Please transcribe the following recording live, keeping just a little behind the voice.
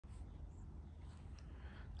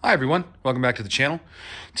Hi everyone, welcome back to the channel.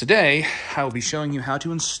 Today I will be showing you how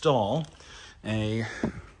to install a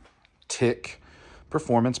TIC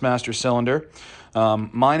Performance Master cylinder.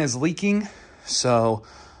 Mine is leaking, so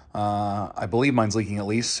I believe mine's leaking at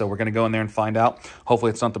least, so we're going to go in there and find out. Hopefully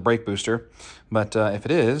it's not the brake booster, but if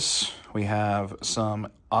it is, we have some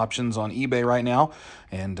options on eBay right now,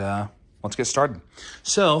 and let's get started.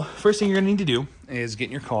 So first thing you're going to need to do is get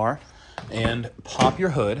in your car and pop your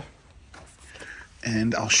hood.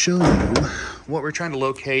 And I'll show you what we're trying to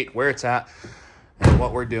locate, where it's at, and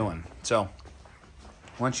what we're doing. So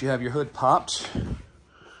once you have your hood popped,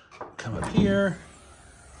 come up here,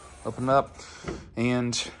 open it up,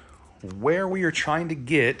 and where we are trying to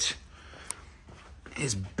get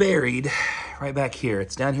is buried right back here.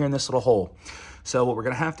 It's down here in this little hole. So what we're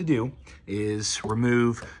gonna have to do is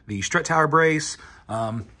remove the strut tower brace.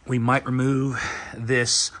 We might remove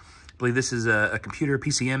this, I believe this is a computer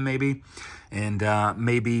PCM maybe, and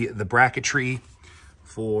maybe the bracketry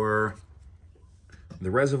for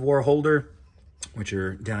the reservoir holder, which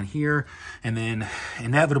are down here. And then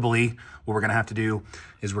inevitably, what we're gonna have to do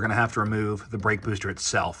is we're gonna have to remove the brake booster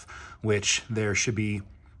itself, which there should be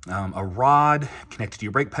a rod connected to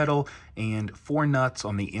your brake pedal and 4 nuts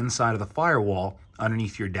on the inside of the firewall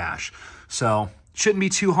underneath your dash. So shouldn't be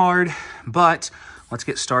too hard, but let's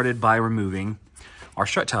get started by removing our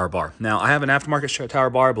strut tower bar. Now, I have an aftermarket strut tower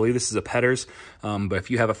bar. I believe this is a Petter's, but if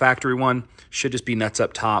you have a factory one, should just be nuts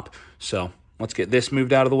up top. So let's get this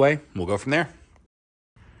moved out of the way. We'll go from there.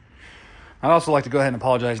 I'd also like to go ahead and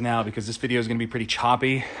apologize now because this video is going to be pretty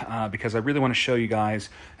choppy because I really want to show you guys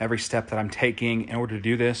every step that I'm taking in order to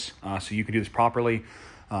do this so you can do this properly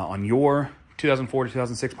on your 2004 to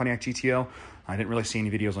 2006 Pontiac GTO. I didn't really see any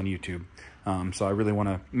videos on YouTube. So I really want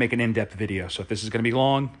to make an in-depth video. So if this is going to be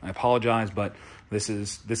long, I apologize, but this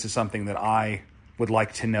is something that I would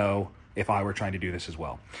like to know if I were trying to do this as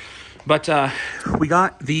well. But we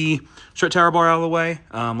got the strut tower bar out of the way.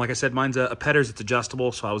 Like I said, mine's a Petter's. It's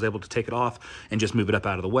adjustable, so I was able to take it off and just move it up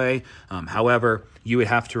out of the way. However, you would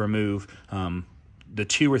have to remove the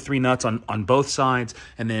 2 or 3 nuts on both sides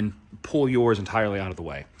and then pull yours entirely out of the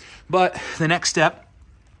way. But the next step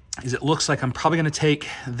is it looks like I'm probably going to take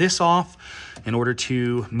this off in order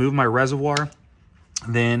to move my reservoir.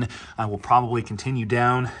 Then I will probably continue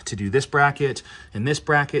down to do this bracket and this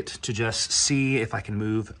bracket to just see if I can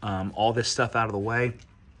move all this stuff out of the way.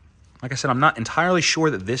 Like I said, I'm not entirely sure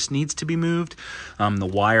that this needs to be moved. The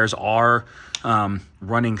wires are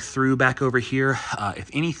running through back over here. If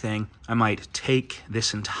anything, I might take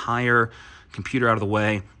this entire computer out of the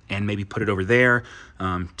way and maybe put it over there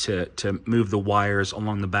to move the wires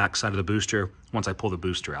along the back side of the booster once I pull the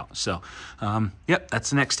booster out. So, yep, that's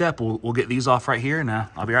the next step. We'll get these off right here, and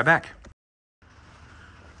I'll be right back.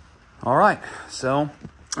 All right, so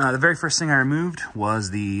the very first thing I removed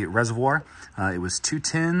was the reservoir. It was 2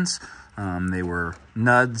 tins. They were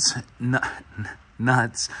nuts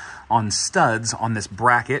on studs on this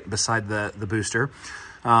bracket beside the booster.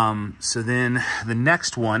 So then the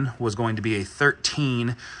next one was going to be a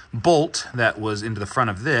 13 bolt that was into the front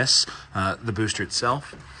of this, the booster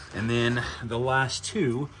itself. And then the last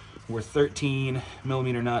 2 were 13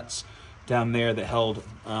 millimeter nuts down there that held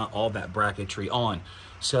all that bracketry on.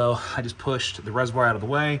 So I just pushed the reservoir out of the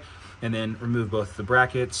way and then removed both the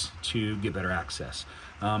brackets to get better access.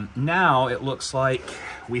 Now it looks like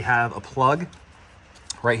we have a plug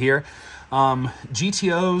right here.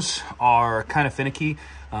 GTOs are kind of finicky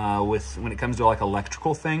when it comes to like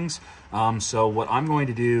electrical things. So what I'm going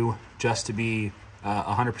to do just to be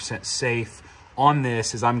 100% safe on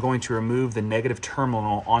this is I'm going to remove the negative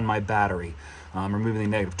terminal on my battery. Removing the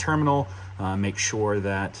negative terminal, make sure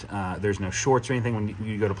that there's no shorts or anything when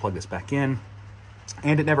you go to plug this back in.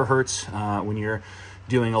 And it never hurts when you're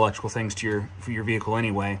doing electrical things to your vehicle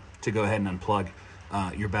anyway to go ahead and unplug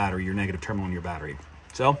your battery, your negative terminal in your battery.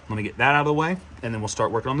 So let me get that out of the way, and then we'll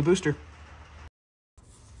start working on the booster.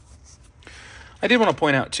 I did want to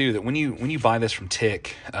point out too that when you buy this from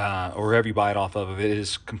TIC or wherever you buy it off of, it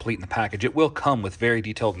is complete in the package. It will come with very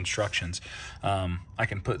detailed instructions. I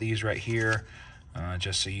can put these right here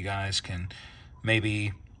just so you guys can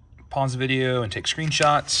maybe pause the video and take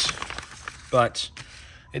screenshots. But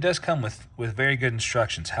it does come with very good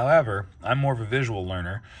instructions. However, I'm more of a visual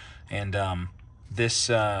learner, and this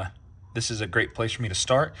is a great place for me to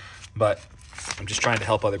start, but I'm just trying to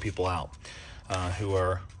help other people out who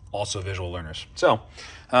are also visual learners. So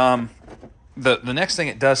the next thing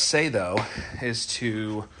it does say, though, is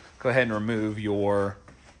to go ahead and remove your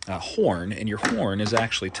horn, and your horn is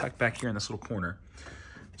actually tucked back here in this little corner.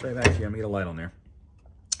 It's right back here. I'm going to get a light on there.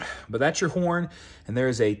 But that's your horn, and there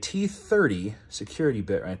is a T30 security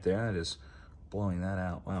bit right there. That is blowing that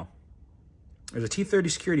out. Wow. There's a T30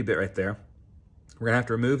 security bit right there. We're gonna have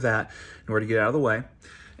to remove that in order to get it out of the way.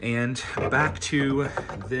 And back to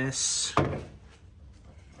this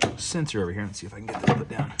sensor over here. Let's see if I can get this put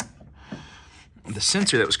down. The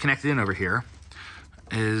sensor that was connected in over here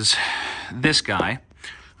is this guy.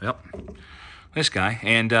 Yep, this guy.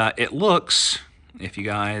 And it looks, if you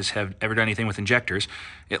guys have ever done anything with injectors,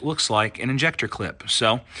 it looks like an injector clip.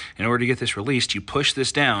 So in order to get this released, you push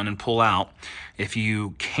this down and pull out. If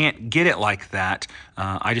you can't get it like that,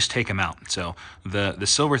 I just take them out. So the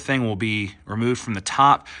silver thing will be removed from the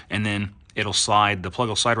top, and then it'll slide, the plug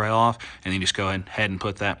will slide right off, and then you just go ahead and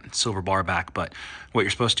put that silver bar back. But what you're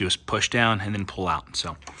supposed to do is push down and then pull out.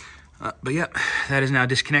 So, but yeah, that is now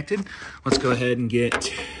disconnected. Let's go ahead and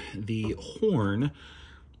get the horn.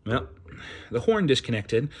 Well, the horn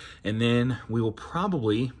disconnected, and then we will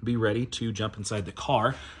probably be ready to jump inside the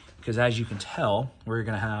car, because as you can tell, we're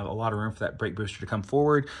going to have a lot of room for that brake booster to come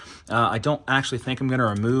forward. I don't actually think I'm going to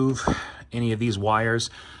remove any of these wires.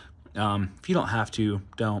 If you don't have to,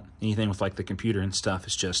 don't. Anything with like the computer and stuff,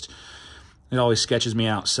 it's just, it always sketches me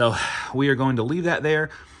out. So we are going to leave that there.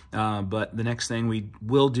 But the next thing we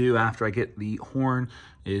will do after I get the horn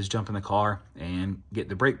is jump in the car and get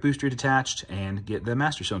the brake booster detached and get the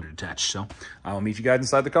master cylinder detached. So I will meet you guys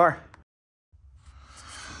inside the car.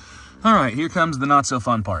 All right, here comes the not so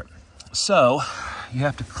fun part. So you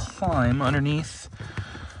have to climb underneath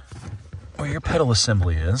where your pedal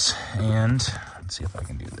assembly is, and let's see if I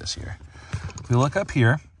can do this here. If we look up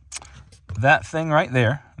here, that thing right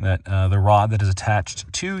there, that the rod that is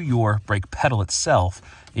attached to your brake pedal itself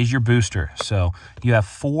is your booster. So you have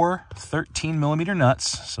 4 13mm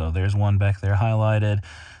nuts. So there's one back there highlighted,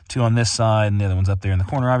 2 on this side, and the other one's up there in the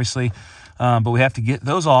corner, obviously. But we have to get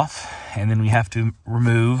those off, and then we have to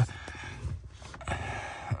remove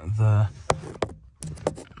the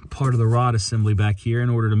part of the rod assembly back here in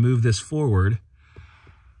order to move this forward,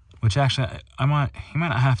 which actually you might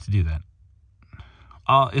not have to do that.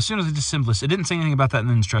 As soon as I disassemble this, it didn't say anything about that in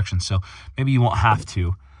the instructions, so maybe you won't have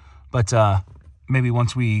to. But maybe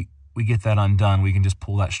once we get that undone, we can just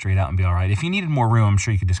pull that straight out and be all right. If you needed more room, I'm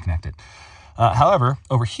sure you could disconnect it. However,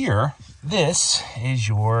 over here, this is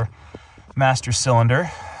your master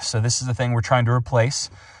cylinder. So this is the thing we're trying to replace.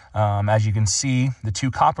 As you can see, the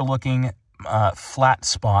 2 copper-looking flat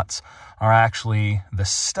spots are actually the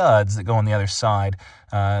studs that go on the other side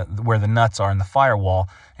where the nuts are in the firewall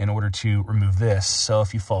in order to remove this. So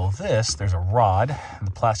if you follow this, there's a rod, the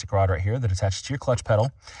plastic rod right here that attaches to your clutch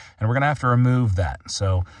pedal, and we're going to have to remove that.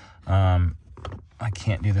 So I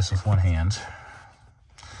can't do this with one hand.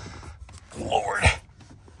 Lord.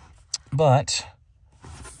 But,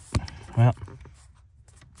 well,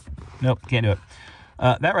 nope, can't do it.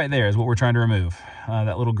 That right there is what we're trying to remove,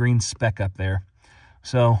 that little green speck up there.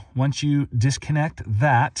 So once you disconnect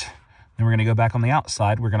that, then we're going to go back on the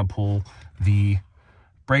outside. We're going to pull the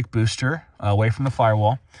brake booster away from the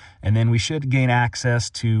firewall, and then we should gain access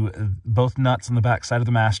to both nuts on the back side of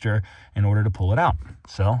the master in order to pull it out.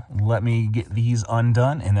 So let me get these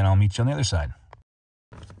undone, and then I'll meet you on the other side.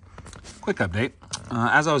 Quick update.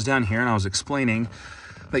 As I was down here and I was explaining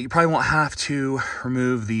that you probably won't have to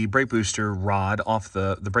remove the brake booster rod off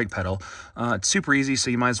the brake pedal. It's super easy, so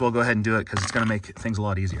you might as well go ahead and do it because it's going to make things a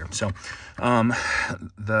lot easier. So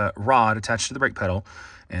the rod attached to the brake pedal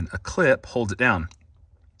and a clip holds it down.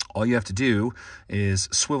 All you have to do is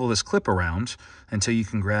swivel this clip around until you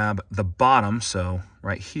can grab the bottom, so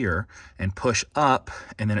right here, and push up,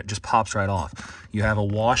 and then it just pops right off. You have a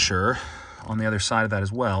washer on the other side of that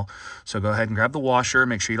as well. So go ahead and grab the washer,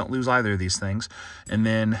 make sure you don't lose either of these things. And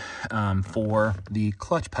then for the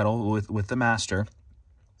clutch pedal with the master,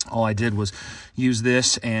 all I did was use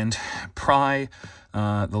this and pry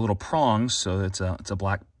the little prongs. So it's a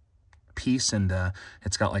black piece, and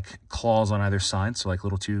it's got like claws on either side, so like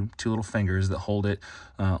two little fingers that hold it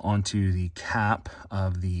onto the cap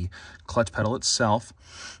of the clutch pedal itself.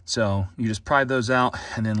 So you just pried those out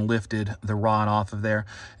and then lifted the rod off of there,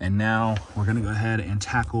 and now we're going to go ahead and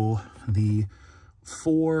tackle the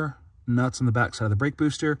 4 nuts on the back side of the brake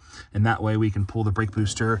booster, and that way we can pull the brake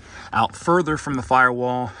booster out further from the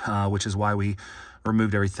firewall, which is why we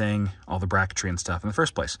removed everything, all the bracketry and stuff in the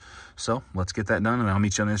first place. So let's get that done, and I'll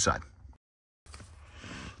meet you on the other side.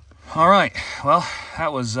 All right, well,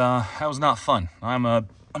 that was not fun. I'm a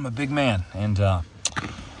big man, and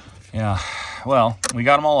yeah, well, we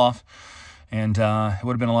got them all off, and it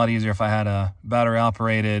would have been a lot easier if I had a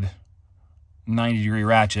battery-operated 90-degree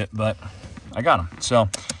ratchet, but I got them. So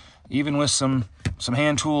even with some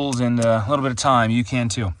hand tools and a little bit of time, you can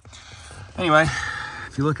too. Anyway,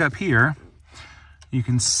 if you look up here, you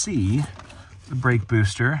can see the brake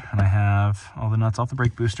booster, and I have all the nuts off the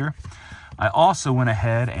brake booster. I also went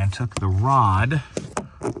ahead and took the rod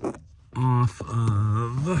off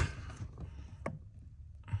of,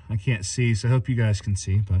 I can't see, so I hope you guys can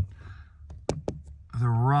see, but the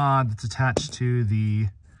rod that's attached to the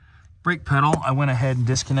brake pedal, I went ahead and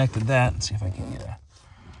disconnected that. Let's see if I can get a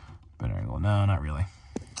better angle. No, not really.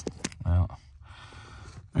 Well,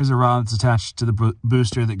 there's a rod that's attached to the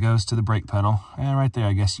booster that goes to the brake pedal. And right there,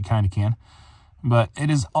 I guess you kind of can. But it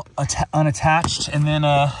is unattached. And then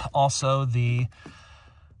also the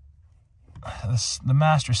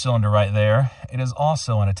master cylinder right there, it is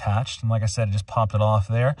also unattached. And like I said, it just popped it off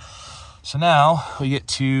there. So now we get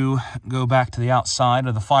to go back to the outside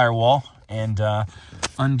of the firewall and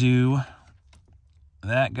undo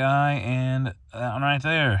that guy and that one right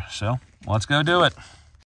there. So let's go do it.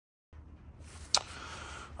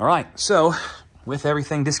 All right, so with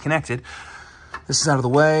everything disconnected, this is out of the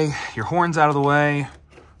way, your horn's out of the way,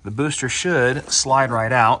 the booster should slide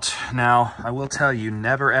right out. Now, I will tell you,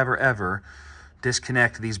 never, ever, ever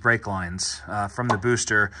disconnect these brake lines from the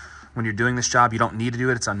booster. When you're doing this job, you don't need to do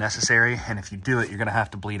it, it's unnecessary, and if you do it, you're gonna have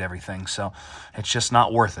to bleed everything, so it's just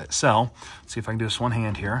not worth it. So, let's see if I can do this one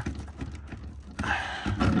hand here.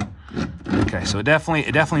 Okay, so it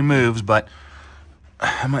definitely moves, but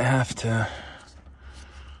I might have to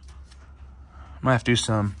do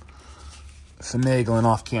some finagling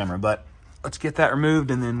off camera, but let's get that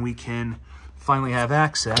removed and then we can finally have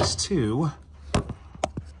access to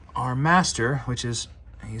our master, which is,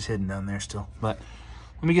 he's hidden down there still, but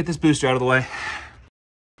let me get this booster out of the way.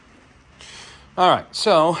 All right,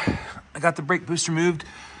 so I got the brake booster moved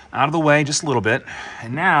out of the way just a little bit,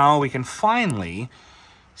 and now we can finally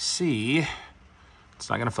see, it's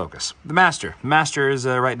not gonna focus, the master. The master is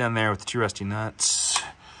right down there with the two rusty nuts.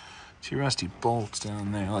 Two rusty bolts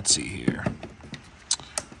down there. Let's see here.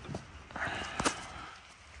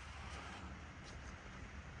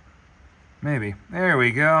 Maybe. There we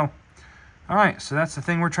go. All right, so that's the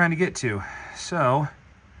thing we're trying to get to. So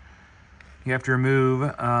you have to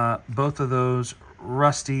remove both of those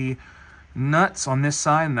rusty nuts on this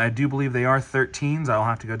side, and I do believe they are 13s. I'll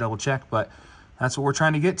have to go double check, but that's what we're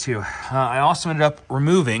trying to get to. I also ended up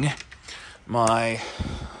removing my, I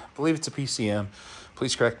believe it's a PCM.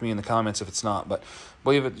 Please correct me in the comments if it's not, but I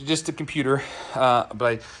believe it's just a computer.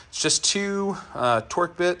 But it's just two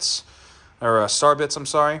torque bits, or star bits, I'm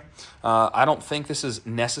sorry. I don't think this is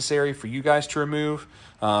necessary for you guys to remove,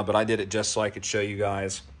 but I did it just so I could show you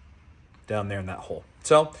guys down there in that hole.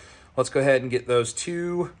 So let's go ahead and get those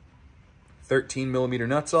two 13mm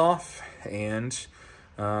nuts off, and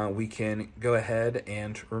we can go ahead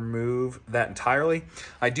and remove that entirely.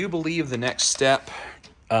 I do believe the next step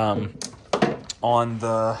on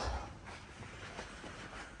the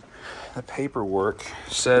paperwork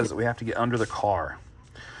says that we have to get under the car.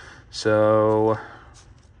 So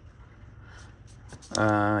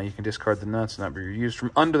you can discard the nuts not be used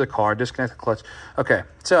from under the car, disconnect the clutch. Okay,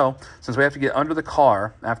 so since we have to get under the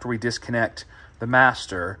car after we disconnect the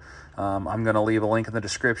master, I'm gonna leave a link in the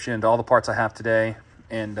description to all the parts I have today,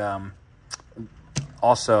 and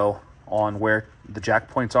also on where the jack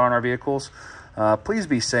points are in our vehicles. Please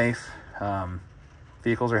be safe.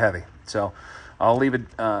 Vehicles are heavy. So I'll leave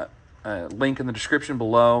a link in the description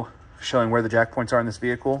below showing where the jack points are in this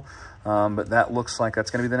vehicle. But that looks like that's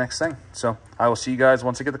going to be the next thing. So I will see you guys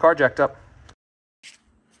once I get the car jacked up.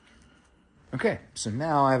 Okay, so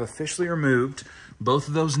now I have officially removed both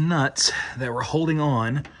of those nuts that were holding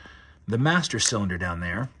on the master cylinder down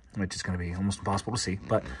there, which is going to be almost impossible to see.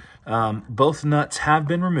 But both nuts have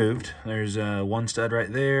been removed. There's one stud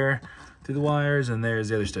right there through the wires, and there's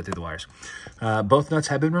the other stud through the wires. Both nuts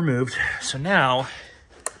have been removed. So now,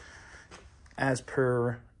 as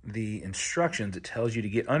per the instructions, it tells you to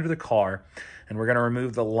get under the car, and we're going to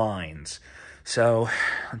remove the lines. So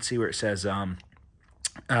let's see where it says,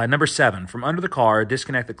 number 7, from under the car,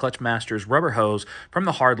 disconnect the clutch master's rubber hose from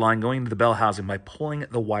the hard line going into the bell housing by pulling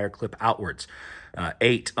the wire clip outwards.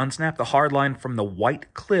 8, unsnap the hard line from the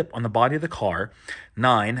white clip on the body of the car.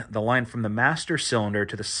 9, the line from the master cylinder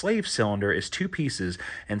to the slave cylinder is 2 pieces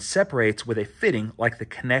and separates with a fitting like the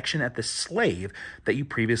connection at the slave that you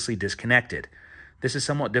previously disconnected. This is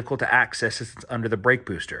somewhat difficult to access as it's under the brake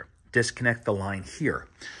booster. Disconnect the line here.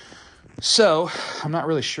 So I'm not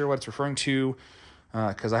really sure what it's referring to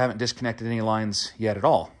because I haven't disconnected any lines yet at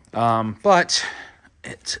all. But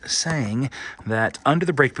it's saying that under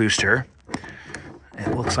the brake booster,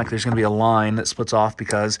 it looks like there's going to be a line that splits off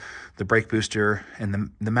because the brake booster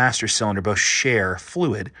and the master cylinder both share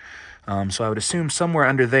fluid. So I would assume somewhere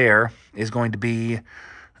under there is going to be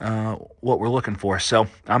what we're looking for. So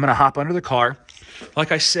I'm going to hop under the car.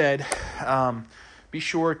 Like I said, be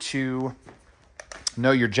sure to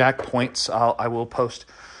know your jack points. I will post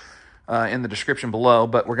in the description below,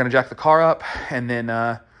 but we're going to jack the car up, and then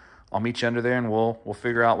I'll meet you under there, and we'll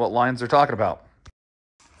figure out what lines they're talking about.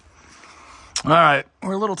 All right,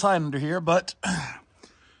 we're a little tight under here, but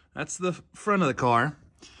that's the front of the car.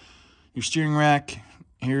 Your steering rack.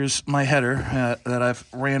 Here's my header that I've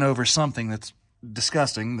ran over something that's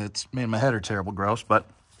disgusting, that's made my header terrible gross, but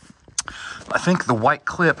I think the white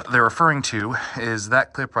clip they're referring to is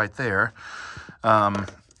that clip right there.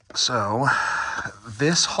 So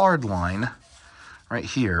this hard line right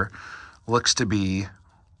here looks to be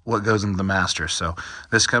what goes into the master. So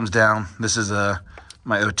this comes down. This is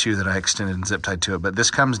my O2 that I extended and zip tied to it, but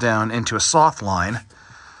this comes down into a soft line.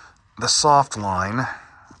 The soft line,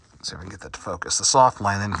 let's see if I can get that to focus. The soft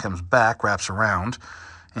line then comes back, wraps around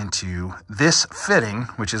into this fitting,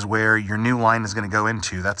 which is where your new line is going to go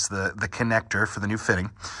into. That's the connector for the new fitting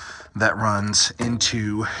that runs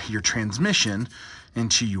into your transmission,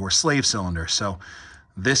 into your slave cylinder. So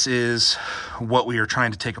this is what we are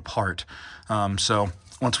trying to take apart. So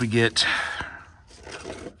once we get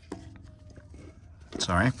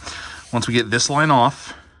this line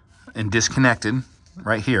off and disconnected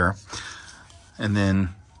right here, and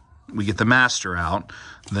then we get the master out,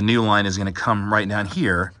 the new line is going to come right down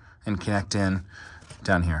here and connect in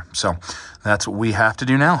down here. So that's what we have to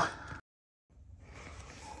do now.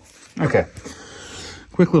 Okay,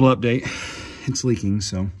 quick little update. It's leaking,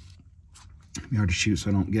 so it'll be hard to shoot so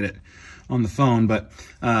I don't get it on the phone. But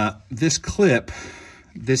this clip,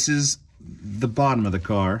 this is the bottom of the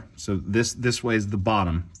car. So this way is the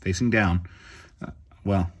bottom, facing down.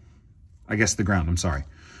 Well, I guess the ground, I'm sorry.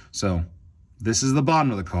 So this is the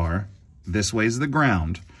bottom of the car. This way is the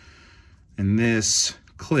ground. And this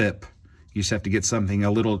clip, you just have to get something,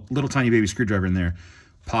 a little tiny baby screwdriver in there,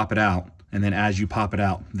 pop it out. And then as you pop it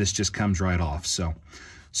out, this just comes right off. So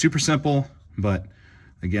super simple, but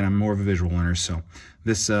again, I'm more of a visual learner. So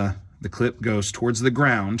this, the clip goes towards the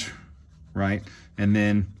ground, right? And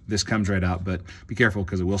then this comes right out, but be careful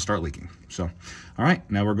because it will start leaking. So, all right,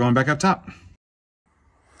 now we're going back up top.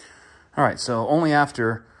 All right, so only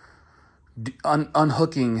after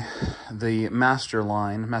unhooking the master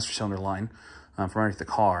cylinder line from underneath the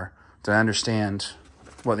car to understand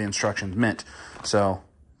what the instructions meant. So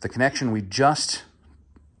the connection we just,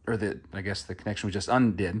 I guess the connection we just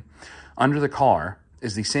undid under the car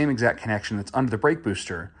is the same exact connection that's under the brake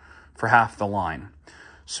booster for half the line.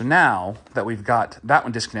 So now that we've got that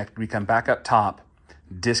one disconnected, we come back up top,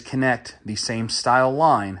 disconnect the same style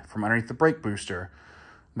line from underneath the brake booster.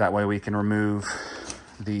 That way we can remove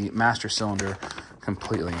the master cylinder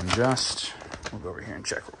completely. And we'll go over here and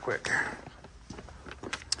check real quick.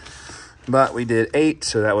 But we did 8,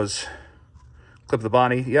 so that was clip the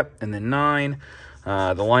body, yep, and then 9.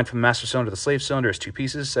 The line from the master cylinder to the slave cylinder is 2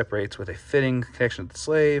 pieces, separates with a fitting connection to the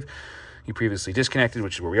slave. You previously disconnected,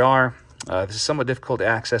 which is where we are. This is somewhat difficult to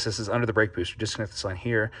access. This is under the brake booster. Disconnect this line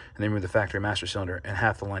here, and then remove the factory master cylinder and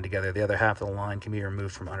half the line together. The other half of the line can be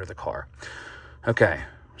removed from under the car. Okay,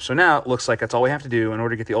 so now it looks like that's all we have to do in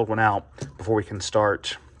order to get the old one out before we can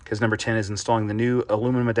start, because number 10 is installing the new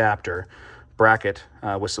aluminum adapter bracket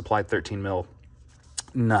with supplied 13 mil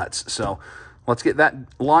nuts. So let's get that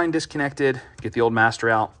line disconnected, get the old master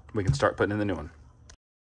out. We can start putting in the new one.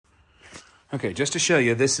 Okay, just to show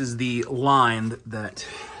you, this is the line that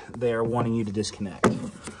they are wanting you to disconnect.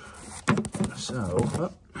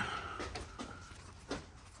 So, I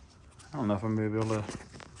don't know if I'm going to be able to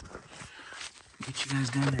get you guys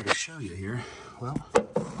down there to show you here. Well,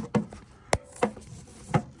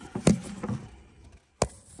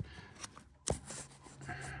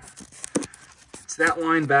 it's that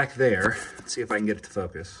line back there. Let's see if I can get it to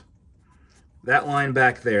focus. That line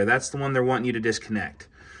back there, that's the one they're wanting you to disconnect.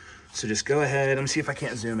 So just go ahead. Let me see if I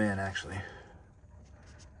can't zoom in, actually.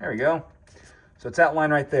 There we go. So it's that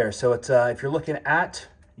line right there. So it's if you're looking at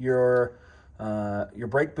your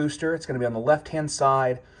brake booster, it's going to be on the left-hand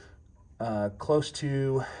side, close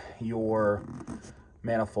to your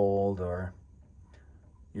manifold or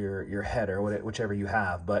your header, whichever you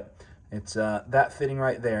have. But it's that fitting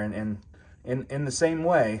right there. And in the same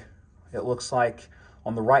way, it looks like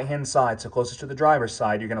on the right-hand side, so closest to the driver's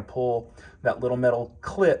side, you're going to pull that little metal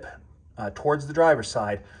clip towards the driver's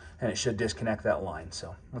side, and it should disconnect that line.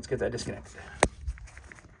 So let's get that disconnected.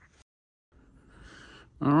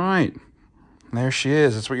 All right, there she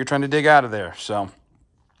is. That's what you're trying to dig out of there. So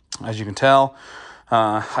as you can tell,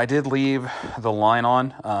 I did leave the line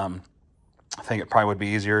on. I think it probably would be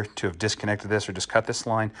easier to have disconnected this or just cut this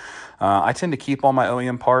line. I tend to keep all my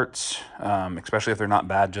OEM parts, especially if they're not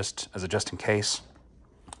bad, just in case.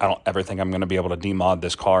 I don't ever think I'm going to be able to demod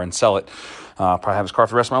this car and sell it. Probably have this car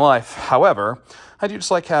for the rest of my life. However, I do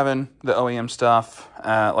just like having the OEM stuff,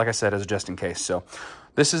 like I said, as a just in case. So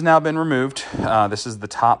this has now been removed. This is the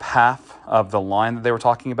top half of the line that they were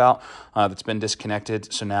talking about that's been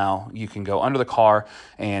disconnected. So now you can go under the car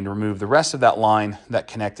and remove the rest of that line that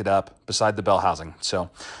connected up beside the bell housing. So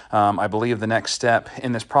I believe the next step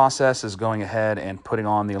in this process is going ahead and putting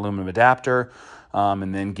on the aluminum adapter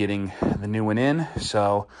and then getting the new one in.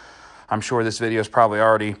 So I'm sure this video is probably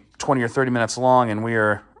already 20 or 30 minutes long, and we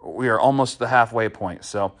are almost at the halfway point.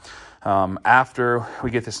 So after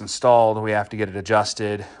we get this installed, we have to get it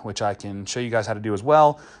adjusted, which I can show you guys how to do as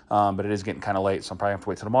well. But it is getting kind of late, so I'm probably have to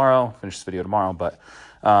wait till tomorrow, finish this video tomorrow. But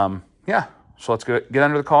yeah, so let's get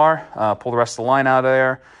under the car, pull the rest of the line out of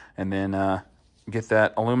there, and then get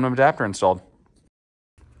that aluminum adapter installed.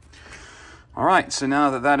 All right, so now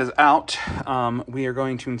that that is out, we are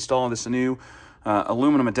going to install this new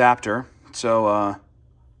aluminum adapter to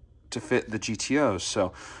fit the GTOs.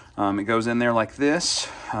 So it goes in there like this.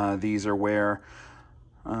 These are where,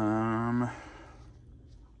 you know,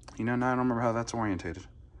 now I don't remember how that's orientated.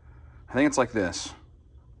 I think it's like this.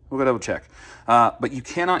 We'll go double check. But you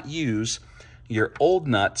cannot use your old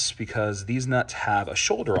nuts because these nuts have a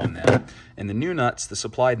shoulder on them. And the new nuts, the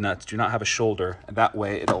supplied nuts, do not have a shoulder. And that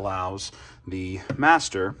way it allows the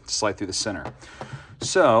master to slide through the center.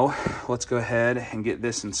 So let's go ahead and get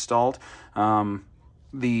this installed.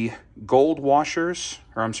 The gold washers,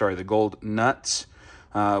 or I'm sorry, the gold nuts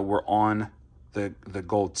were on the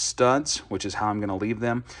gold studs, which is how I'm going to leave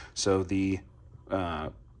them. So the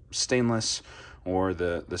stainless or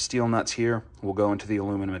the steel nuts here will go into the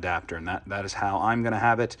aluminum adapter, and that is how I'm going to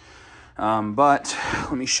have it. But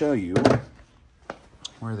let me show you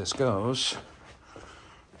where this goes.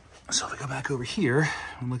 So if I go back over here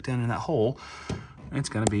and look down in that hole, it's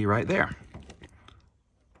going to be right there.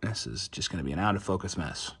 This is just going to be an out of focus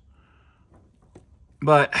mess.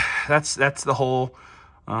 But that's the hole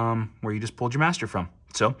where you just pulled your master from.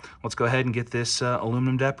 So let's go ahead and get this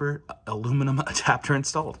aluminum adapter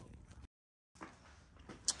installed.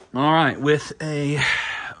 All right, with a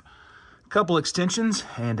couple extensions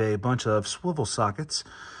and a bunch of swivel sockets,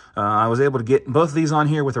 I was able to get both of these on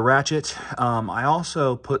here with a ratchet. I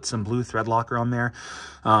also put some blue thread locker on there.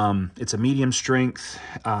 It's a medium strength.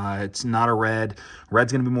 It's not a red.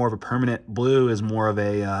 Red's going to be more of a permanent. Blue is more of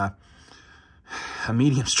a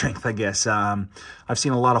medium strength, I guess. I've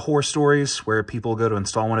seen a lot of horror stories where people go to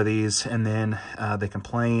install one of these and then they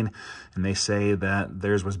complain and they say that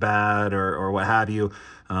theirs was bad or what have you.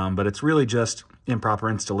 But it's really just improper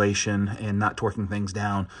installation and not torquing things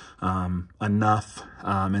down enough.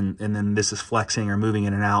 And then this is flexing or moving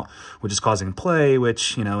in and out, which is causing play,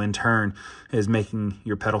 which, you know, in turn is making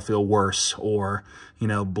your pedal feel worse or, you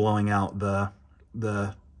know, blowing out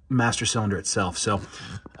the master cylinder itself. So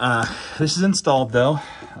this is installed though.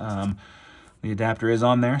 The adapter is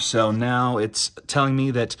on there. So now it's telling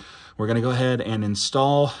me that we're going to go ahead and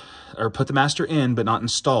install or put the master in, but not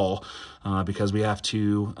install, because we have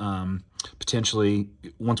to potentially,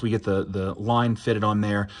 once we get the line fitted on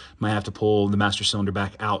there, might have to pull the master cylinder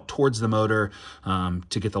back out towards the motor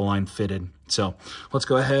to get the line fitted. So let's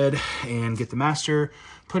go ahead and get the master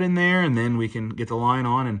put in there, and then we can get the line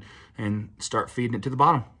on and start feeding it to the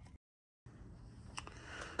bottom.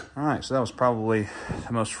 All right, so that was probably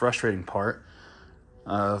the most frustrating part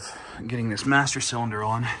of getting this master cylinder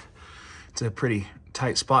on. It's a pretty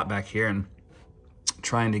tight spot back here, and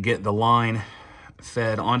trying to get the line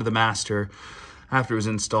fed onto the master after it was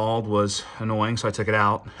installed was annoying. So I took it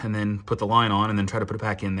out and then put the line on and then tried to put it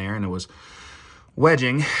back in there, and it was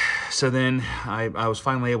wedging. So then I was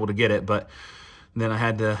finally able to get it, but then I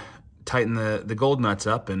had to tighten the gold nuts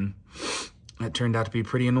up, and it turned out to be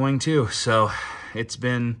pretty annoying too. So it's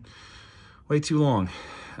been way too long,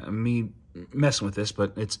 me messing with this,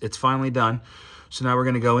 but it's finally done. So now we're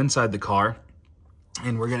gonna go inside the car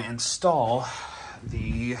and we're gonna install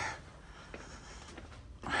the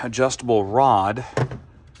adjustable rod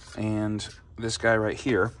and this guy right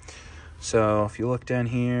here. So if you look down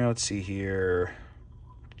here, let's see here,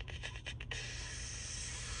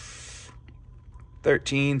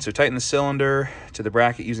 13, so tighten the cylinder to the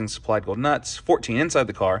bracket using supplied gold nuts. 14, inside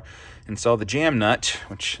the car, install the jam nut,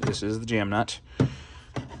 which this is the jam nut,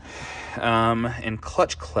 and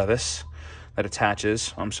clutch clevis that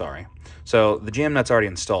attaches, I'm sorry. So the jam nut's already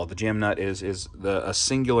installed. The jam nut is a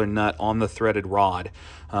singular nut on the threaded rod.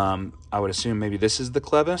 I would assume maybe this is the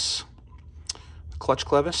clevis. The clutch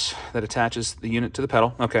clevis that attaches the unit to the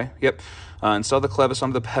pedal. Okay, yep. Install the clevis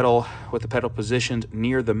onto the pedal with the pedal positioned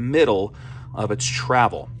near the middle of its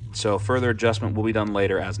travel. So further adjustment will be done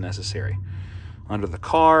later as necessary. Under the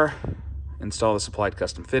car, install the supplied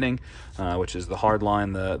custom fitting, which is the hard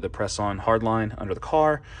line, the press-on hard line under the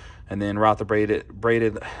car, and then route the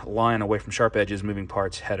braided line away from sharp edges, moving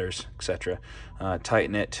parts, headers, etc.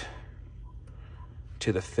 Tighten it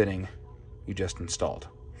to the fitting you just installed.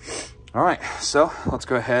 All right, so let's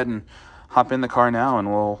go ahead and hop in the car now,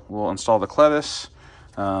 and we'll install the clevis.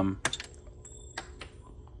 I'll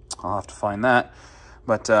have to find that,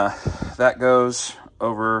 but that goes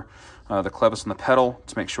over the clevis and the pedal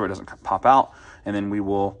to make sure it doesn't pop out, and then we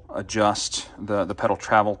will adjust the pedal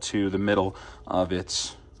travel to the middle of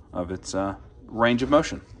its range of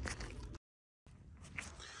motion.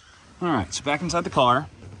 All right, so back inside the car,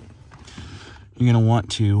 you're going to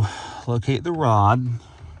want to locate the rod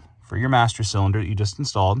for your master cylinder that you just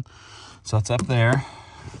installed. So it's up there.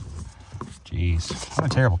 Jeez, I'm a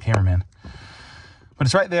terrible cameraman. But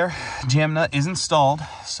it's right there. Jam nut is installed.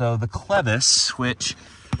 So the clevis, which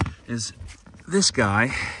is this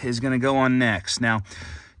guy, is going to go on next. Now,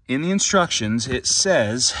 in the instructions, it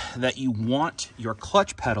says that you want your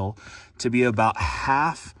clutch pedal to be about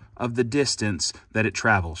half of the distance that it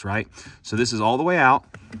travels, right? So this is all the way out.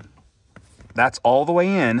 That's all the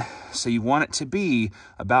way in. So you want it to be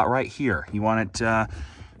about right here. You want it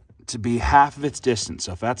to be half of its distance.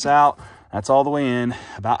 So if that's out, that's all the way in.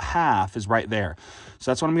 About half is right there.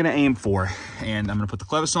 So that's what I'm going to aim for. And I'm going to put the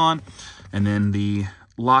clevis on, and then the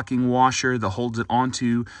locking washer that holds it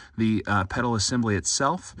onto the pedal assembly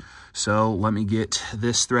itself. So let me get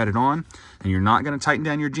this threaded on, and you're not going to tighten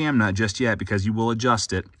down your jam nut just yet because you will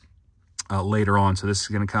adjust it later on. So this is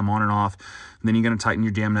going to come on and off, and then you're going to tighten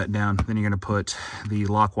your jam nut down, then you're going to put the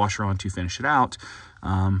lock washer on to finish it out.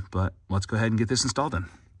 But let's go ahead and get this installed then.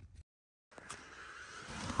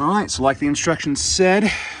 All right, so like the instructions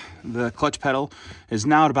said, the clutch pedal is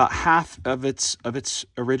now at about half of its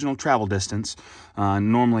original travel distance.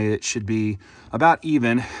 Normally it should be about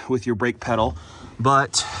even with your brake pedal,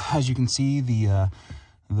 but as you can see, the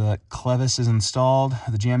clevis is installed,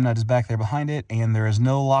 the jam nut is back there behind it, and there is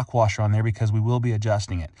no lock washer on there because we will be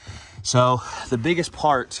adjusting it. So the biggest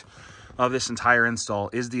part of this entire install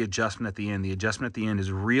is the adjustment at the end. The adjustment at the end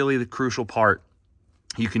is really the crucial part.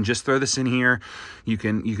 You can just throw this in here. You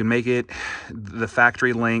can make it the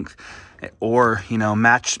factory length, or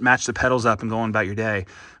match the pedals up and go on about your day.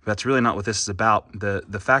 But that's really not what this is about.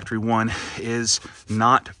 The factory one is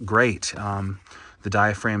not great. The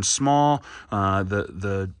diaphragm's small.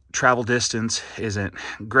 The travel distance isn't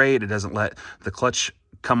great. It doesn't let the clutch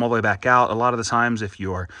come all the way back out a lot of the times if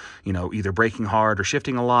you're either braking hard or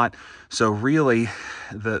shifting a lot. So really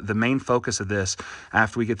the main focus of this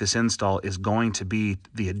after we get this install is going to be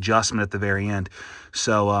the adjustment at the very end.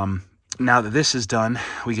 So now that this is done,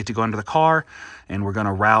 we get to go into the car, and we're going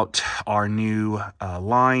to route our new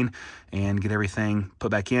line and get everything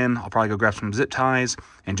put back in. I'll probably go grab some zip ties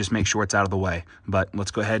and just make sure it's out of the way. But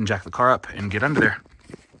let's go ahead and jack the car up and get under there.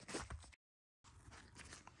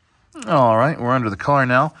 All right, we're under the car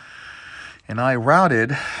now, and I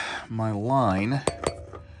routed my line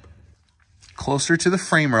closer to the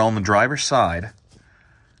frame rail on the driver's side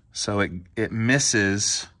so it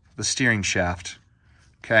misses the steering shaft,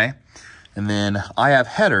 okay? And then I have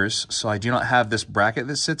headers, so I do not have this bracket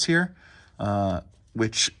that sits here,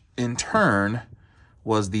 which in turn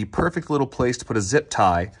was the perfect little place to put a zip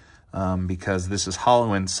tie because this is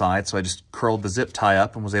hollow inside, so I just curled the zip tie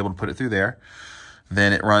up and was able to put it through there.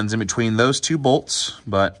 Then it runs in between those two bolts,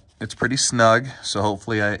 but it's pretty snug, so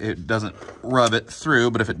hopefully it doesn't rub it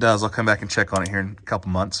through, but if it does, I'll come back and check on it here in a couple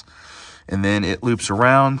months. And then it loops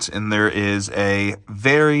around, and there is a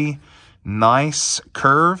very nice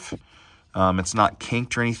curve. It's not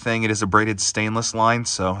kinked or anything. It is a braided stainless line,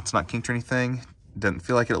 so it's not kinked or anything. It doesn't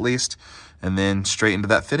feel like it, at least. And then straight into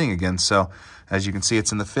that fitting again. So as you can see,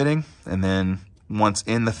 it's in the fitting, and then once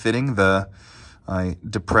in the fitting, I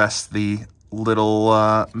depress the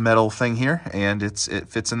little metal thing here, and it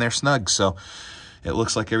fits in there snug. So it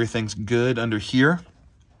looks like everything's good under here.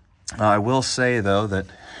 I will say though that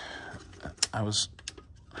I was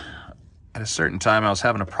at a certain time I was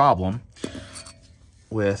having a problem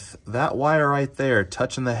with that wire right there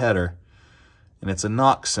touching the header, and it's a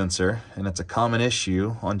knock sensor, and it's a common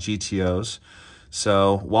issue on GTOs.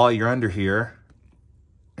 So while you're under here,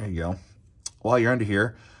 there you go. While you're under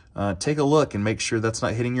here, take a look and make sure that's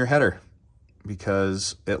not hitting your header,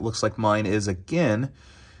 because it looks like mine is again,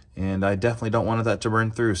 and I definitely don't want that to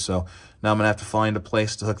burn through. So now I'm gonna have to find a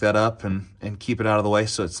place to hook that up and keep it out of the way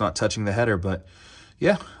so it's not touching the header. But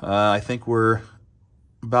yeah, I think we're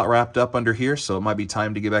about wrapped up under here, so it might be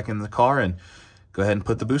time to get back in the car and go ahead and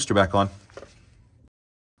put the booster back on.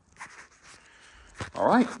 All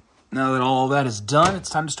right, now that all that is done, it's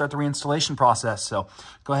time to start the reinstallation process. So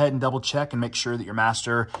go ahead and double check and make sure that your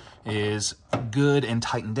master is good and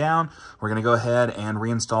tightened down. We're gonna go ahead and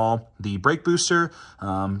reinstall the brake booster,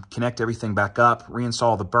 connect everything back up,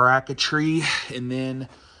 reinstall the bracketry, and then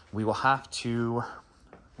we will have to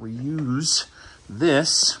reuse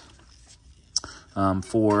this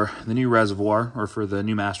for the new reservoir, or for the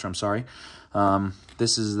new master, I'm sorry.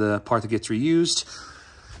 This is the part that gets reused.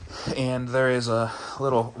 And there is a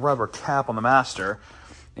little rubber cap on the master,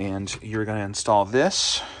 and you're going to install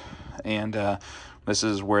this, and this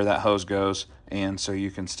is where that hose goes, and so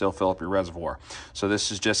you can still fill up your reservoir. So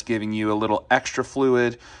this is just giving you a little extra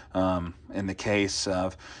fluid in the case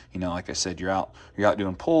of, you know, like I said, you're out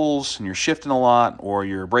doing pulls and you're shifting a lot or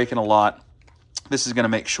you're braking a lot. This is going to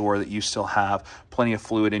make sure that you still have plenty of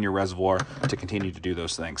fluid in your reservoir to continue to do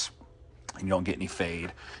those things. You don't get any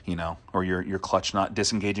fade, you know, or your clutch not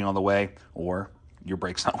disengaging on the way, or your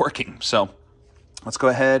brake's not working. So let's go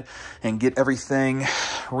ahead and get everything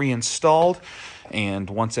reinstalled. And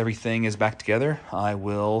once everything is back together, I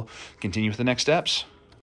will continue with the next steps.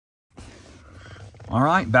 All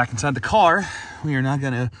right, back inside the car, we are now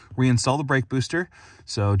going to reinstall the brake booster.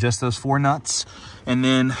 So just those 4 nuts. And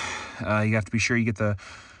then you have to be sure you get the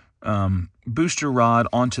booster rod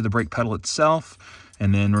onto the brake pedal itself.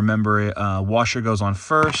 And then remember, washer goes on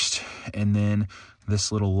first, and then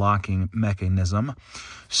this little locking mechanism.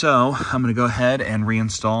 So I'm going to go ahead and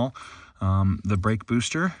reinstall the brake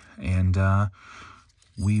booster, and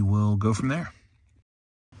we will go from there.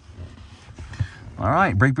 All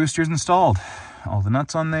right, brake booster is installed. All the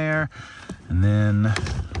nuts on there, and then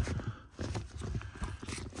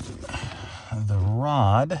the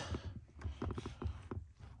rod.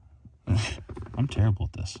 I'm terrible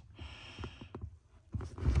at this.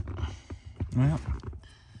 Well,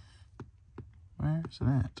 where's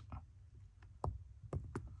that?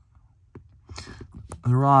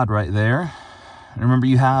 The rod right there. And remember,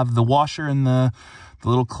 you have the washer and the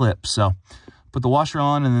little clip. So put the washer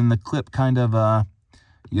on, and then the clip kind of,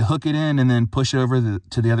 you hook it in and then push it over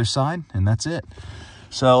to the other side, and that's it.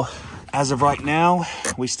 So as of right now,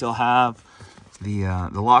 we still have the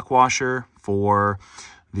lock washer for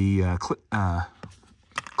the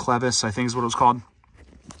clevis, I think is what it was called.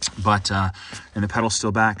 But, and the pedal's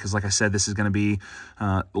still back, because like I said, this is going to be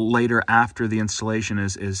later after the installation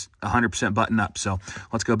is 100% buttoned up. So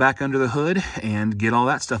let's go back under the hood and get all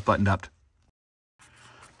that stuff buttoned up.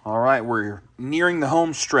 All right, we're nearing the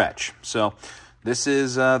home stretch. So this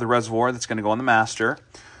is the reservoir that's going to go on the master.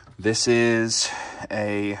 This is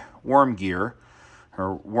a worm gear,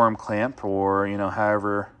 or worm clamp, or, you know,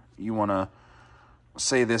 however you want to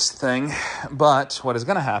say this thing. But what is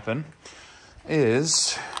going to happen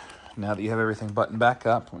is, now that you have everything buttoned back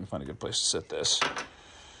up, let me find a good place to sit this.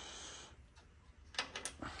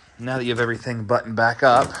 Now that you have everything buttoned back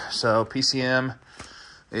up, so PCM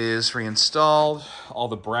is reinstalled, all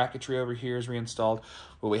the bracketry over here is reinstalled.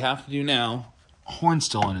 What we have to do now, horn's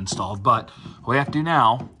still uninstalled, but what we have to do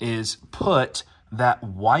now is put that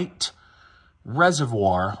white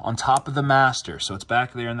reservoir on top of the master. So it's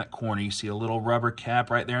back there in that corner. You see a little rubber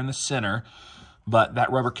cap right there in the center, but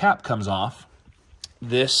that rubber cap comes off.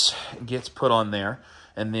 This gets put on there,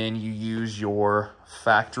 and then you use your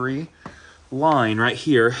factory line right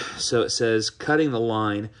here. So it says cutting the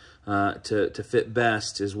line to fit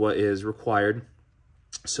best is what is required.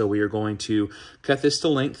 So we are going to cut this to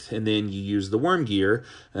length, and then you use the worm gear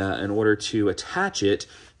in order to attach it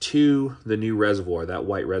to the new reservoir, that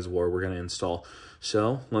white reservoir we're going to install.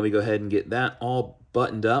 So let me go ahead and get that all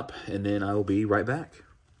buttoned up, and then I will be right back.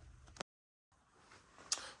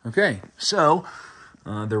 Okay, so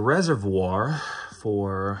the reservoir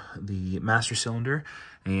for the master cylinder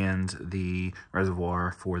and the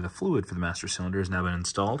reservoir for the fluid for the master cylinder has now been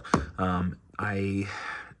installed. I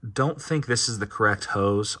don't think this is the correct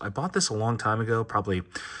hose. I bought this a long time ago, probably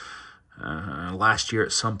last year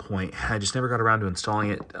at some point. I just never got around to installing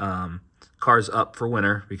it. Car's up for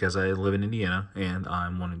winter because I live in Indiana and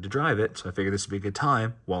I'm wanting to drive it, so I figured this would be a good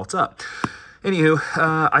time while it's up. Anywho,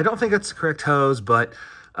 I don't think that's the correct hose, but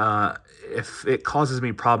if it causes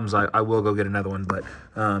me problems, I will go get another one. But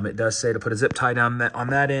it does say to put a zip tie down on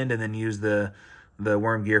that end and then use the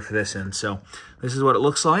worm gear for this end. So this is what it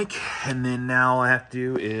looks like. And then now all I have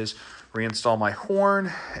to do is reinstall my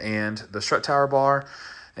horn and the strut tower bar,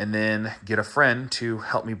 and then get a friend to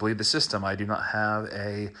help me bleed the system. I do not have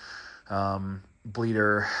a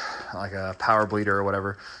bleeder, like a power bleeder or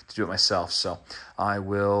whatever, to do it myself. So I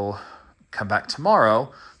will come back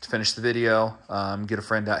tomorrow to finish the video, get a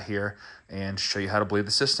friend out here and show you how to bleed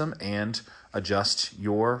the system and adjust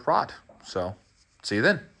your rod. So see you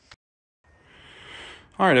then.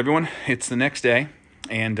 All right, everyone, it's the next day,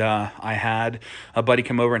 and I had a buddy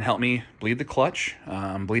come over and help me bleed the clutch.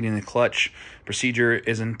 Bleeding the clutch procedure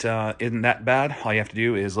isn't that bad. All you have to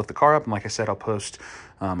do is lift the car up, and like I said, I'll post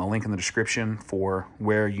a link in the description for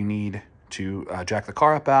where you need to jack the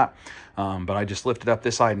car up at. But I just lifted up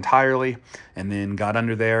this side entirely and then got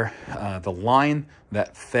under there. The line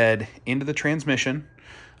that fed into the transmission,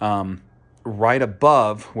 right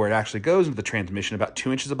above where it actually goes into the transmission, about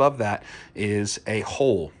 2 inches above that, is a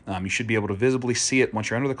hole. You should be able to visibly see it once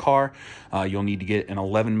you're under the car. You'll need to get an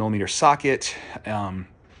 11mm socket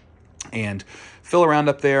and fill around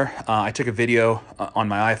up there. I took a video on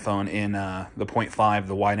my iPhone in the 0.5,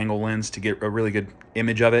 the wide angle lens, to get a really good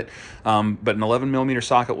image of it. But an 11mm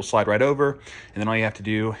socket will slide right over, and then all you have to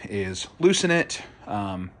do is loosen it,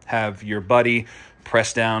 have your buddy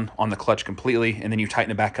press down on the clutch completely, and then you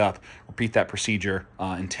tighten it back up. Repeat that procedure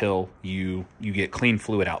until you get clean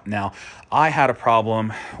fluid out. Now, I had a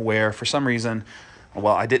problem where for some reason,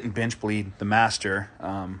 well, I didn't bench bleed the master.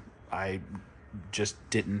 I just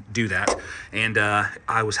didn't do that, and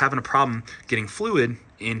I was having a problem getting fluid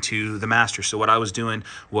into the master. So what I was doing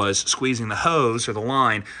was squeezing the hose or the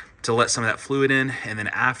line to let some of that fluid in, and then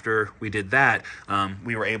after we did that,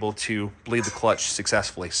 we were able to bleed the clutch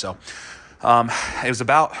successfully. So it was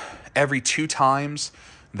about every 2 times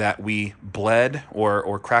that we bled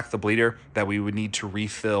or cracked the bleeder that we would need to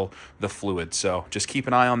refill the fluid. So just keep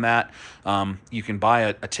an eye on that. You can buy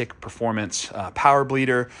a TIC Performance power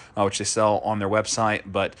bleeder, which they sell on their website,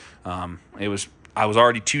 but I was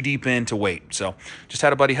already too deep in to wait. So just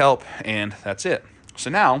had a buddy help, and that's it. So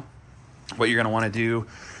now what you're gonna wanna do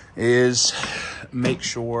is make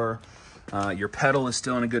sure your pedal is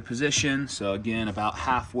still in a good position. So again, about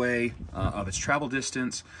halfway of its travel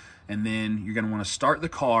distance. And then you're going to want to start the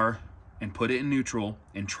car and put it in neutral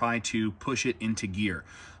and try to push it into gear.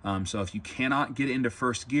 So if you cannot get it into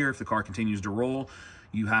first gear, if the car continues to roll,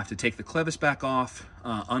 you have to take the clevis back off,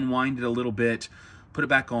 unwind it a little bit, put it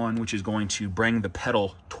back on, which is going to bring the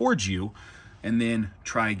pedal towards you, and then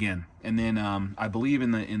try again. And then I believe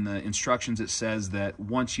in the instructions it says that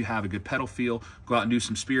once you have a good pedal feel, go out and do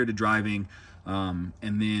some spirited driving,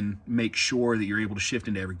 and then make sure that you're able to shift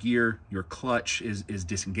into every gear. Your clutch is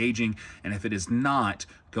disengaging, and if it is not,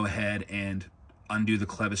 go ahead and undo the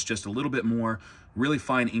clevis just a little bit more. Really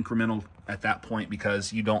fine incremental at that point,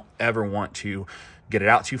 because you don't ever want to get it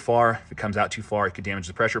out too far. If it comes out too far, it could damage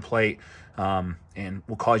the pressure plate and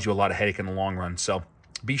will cause you a lot of headache in the long run. So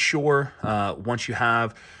be sure once you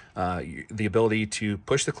have the ability to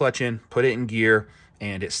push the clutch in, put it in gear,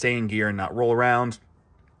 and it stay in gear and not roll around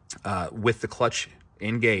with the clutch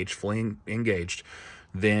engaged, fully engaged,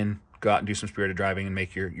 then go out and do some spirited driving and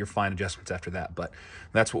make your fine adjustments after that. But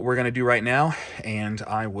that's what we're going to do right now, and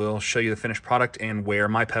I will show you the finished product and where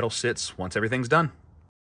my pedal sits once everything's done.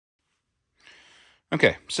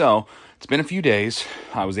 Okay, so it's been a few days.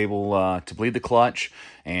 I was able to bleed the clutch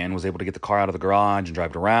and was able to get the car out of the garage and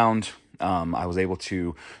drive it around. I was able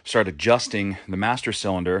to start adjusting the master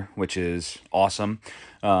cylinder, which is awesome.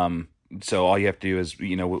 So all you have to do is,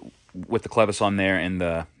 with the clevis on there and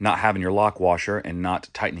the not having your lock washer and not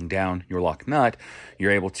tightening down your lock nut,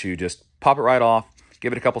 you're able to just pop it right off,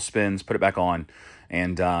 give it a couple spins, put it back on,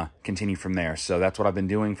 and continue from there. So that's what I've been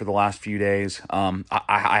doing for the last few days.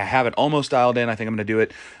 I have it almost dialed in. I think I'm going to do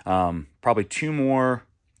it probably 2 more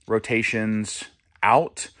rotations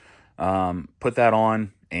out, put that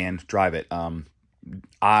on, and drive it.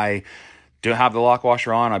 I don't have the lock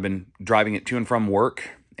washer on. I've been driving it to and from work,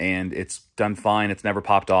 and it's done fine. It's never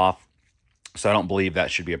popped off, so I don't believe that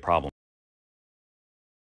should be a problem.